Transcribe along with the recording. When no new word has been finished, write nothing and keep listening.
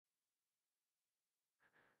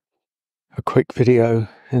a quick video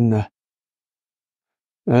in the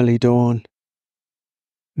early dawn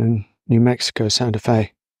in New Mexico, Santa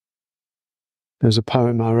Fe. There's a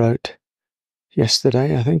poem I wrote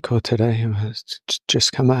yesterday, I think, or today. It's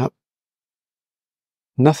just come out.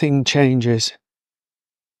 Nothing changes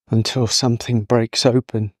until something breaks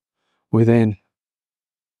open within.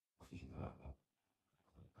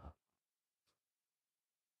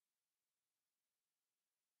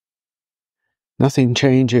 Nothing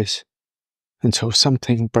changes until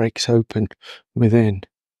something breaks open within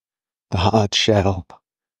the hard shell.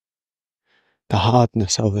 The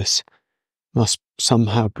hardness of us must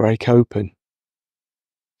somehow break open.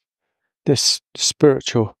 This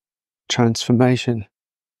spiritual transformation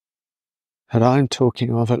that I'm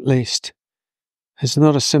talking of, at least, is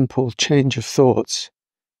not a simple change of thoughts.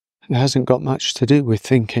 It hasn't got much to do with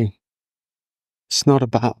thinking. It's not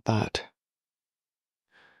about that.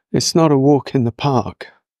 It's not a walk in the park.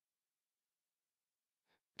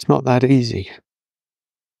 It's not that easy.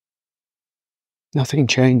 Nothing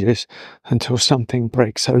changes until something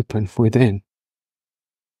breaks open within.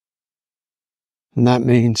 And that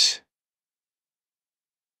means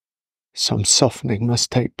some softening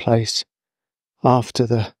must take place after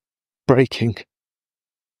the breaking.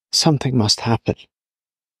 Something must happen.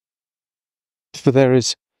 For there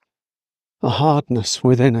is a hardness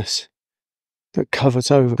within us that covers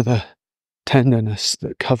over the tenderness,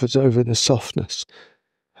 that covers over the softness,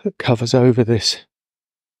 that covers over this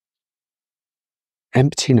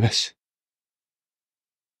emptiness.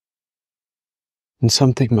 And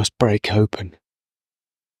something must break open.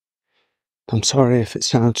 I'm sorry if it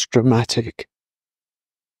sounds dramatic,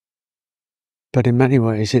 but in many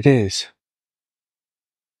ways it is.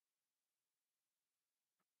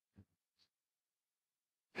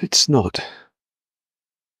 It's not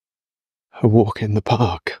a walk in the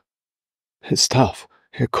park. It's tough.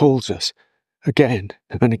 It calls us again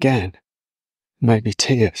and again. Maybe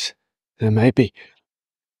tears. There may be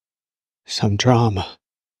some drama.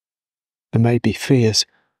 There may be fears.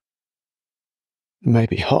 There may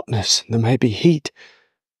be hotness. There may be heat.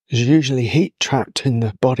 There's usually heat trapped in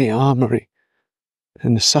the body armory,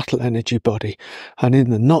 in the subtle energy body, and in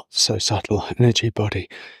the not so subtle energy body.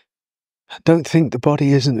 Don't think the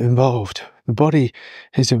body isn't involved. The body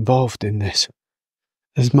is involved in this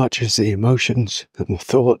as much as the emotions and the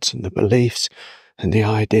thoughts and the beliefs and the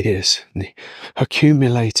ideas and the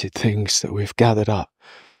accumulated things that we've gathered up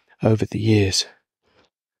over the years.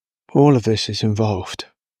 All of this is involved.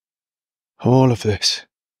 All of this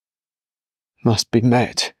must be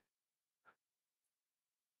met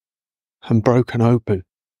and broken open.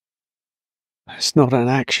 It's not an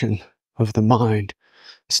action of the mind.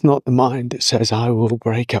 It's not the mind that says, I will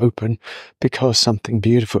break open because something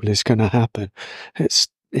beautiful is going to happen.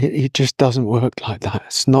 It just doesn't work like that.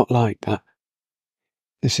 It's not like that.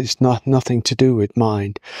 This is nothing to do with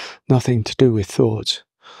mind, nothing to do with thoughts.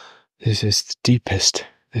 This is the deepest.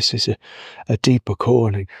 This is a deeper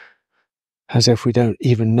calling, as if we don't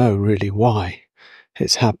even know really why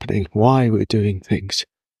it's happening, why we're doing things.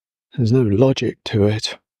 There's no logic to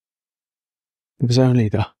it. There's only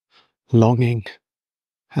the longing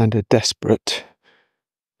and a desperate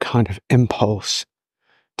kind of impulse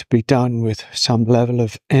to be done with some level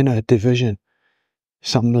of inner division,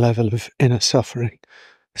 some level of inner suffering,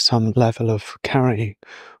 some level of carrying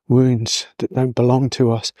wounds that don't belong to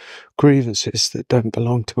us, grievances that don't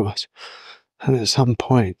belong to us. And at some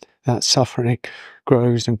point, that suffering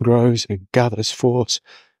grows and grows and gathers force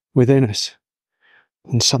within us.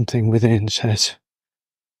 And something within says,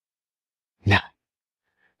 nah,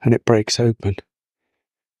 and it breaks open.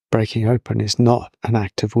 Breaking open is not an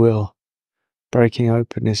act of will. Breaking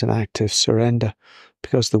open is an act of surrender,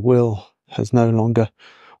 because the will has no longer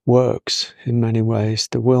works in many ways.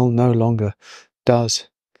 The will no longer does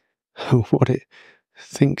what it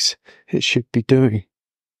thinks it should be doing,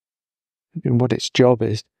 and what its job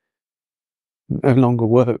is. No longer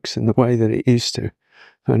works in the way that it used to.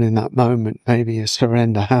 And in that moment, maybe a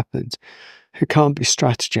surrender happens. It can't be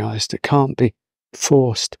strategized. It can't be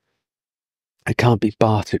forced. It can't be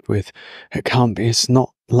bartered with. It's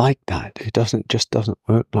not like that. It just doesn't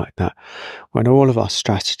work like that. When all of our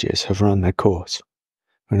strategies have run their course,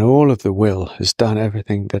 when all of the will has done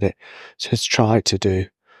everything that it has tried to do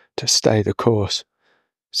to stay the course,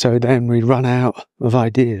 so then we run out of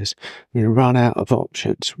ideas, we run out of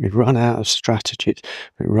options, we run out of strategies,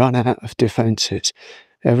 we run out of defenses.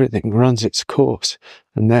 Everything runs its course,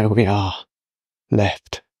 and there we are,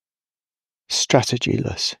 left,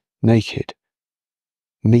 strategyless, naked,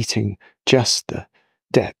 meeting just the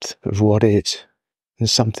depth of what is, and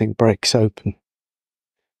something breaks open.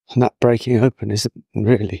 And that breaking open isn't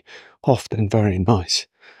really often very nice.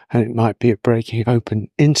 And it might be a breaking open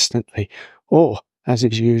instantly, or, as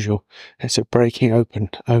is usual, it's a breaking open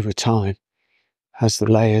over time, as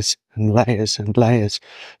the layers and layers and layers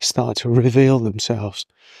start to reveal themselves.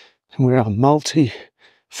 And we are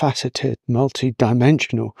multi-faceted,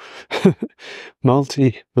 multi-dimensional,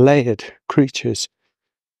 multi-layered creatures.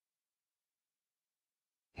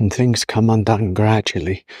 And things come undone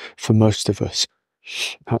gradually for most of us.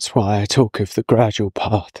 That's why I talk of the gradual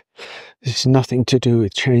path. It's nothing to do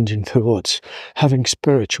with changing thoughts, having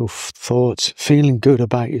spiritual thoughts, feeling good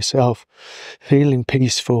about yourself, feeling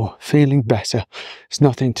peaceful, feeling better. It's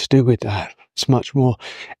nothing to do with that. It's much more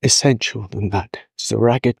essential than that. It's the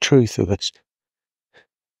ragged truth of us.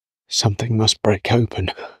 Something must break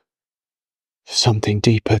open. Something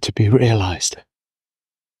deeper to be realized.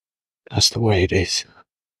 That's the way it is.